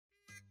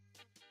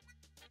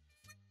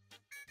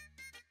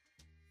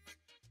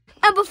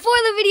Now, before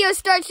the video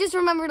starts, just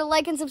remember to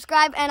like and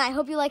subscribe, and I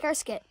hope you like our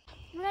skit. Oh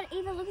my God,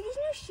 Ava, look at these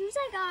new shoes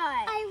I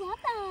got. I love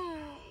them.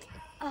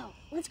 Oh,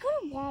 let's go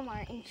to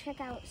Walmart and check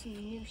out some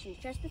new shoes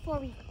just before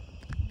we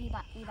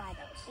buy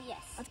those. Yes.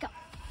 Let's go.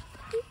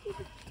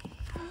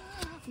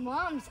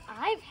 Mom's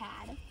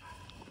iPad.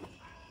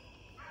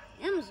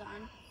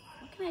 Amazon.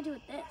 What can I do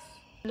with this?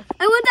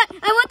 I want that,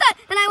 I want that,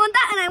 and I want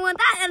that, and I want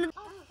that, and...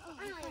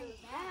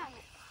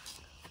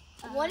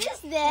 What is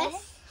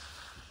this?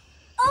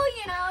 Oh,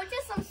 you know,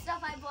 just some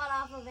stuff I bought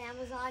off of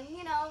Amazon.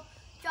 You know,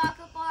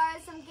 chocolate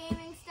bars, some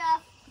gaming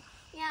stuff.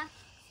 Yeah,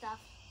 stuff.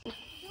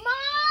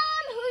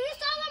 Mom, who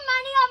used all the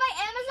money on my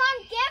Amazon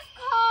gift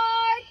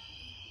card?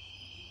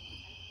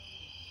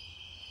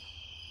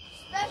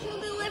 Special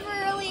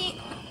delivery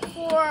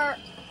for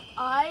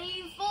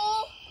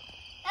Eiffel.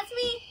 That's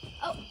me.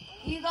 Oh,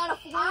 you got a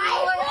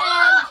flower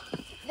and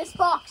this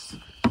box.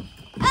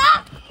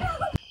 Ah!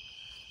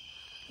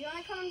 Do you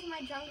want to come into my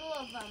jungle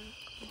of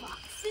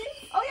boxes?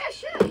 Oh yeah,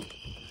 sure. And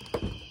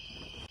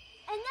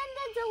then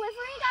the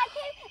delivery guy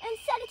came and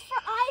said it's for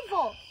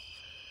Eiffel.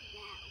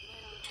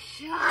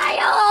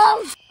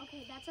 Child.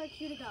 Okay, that's our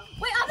cue to go.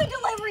 Wait, other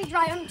delivery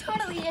driver. I'm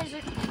totally is.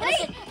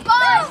 Wait,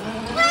 boss,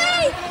 please.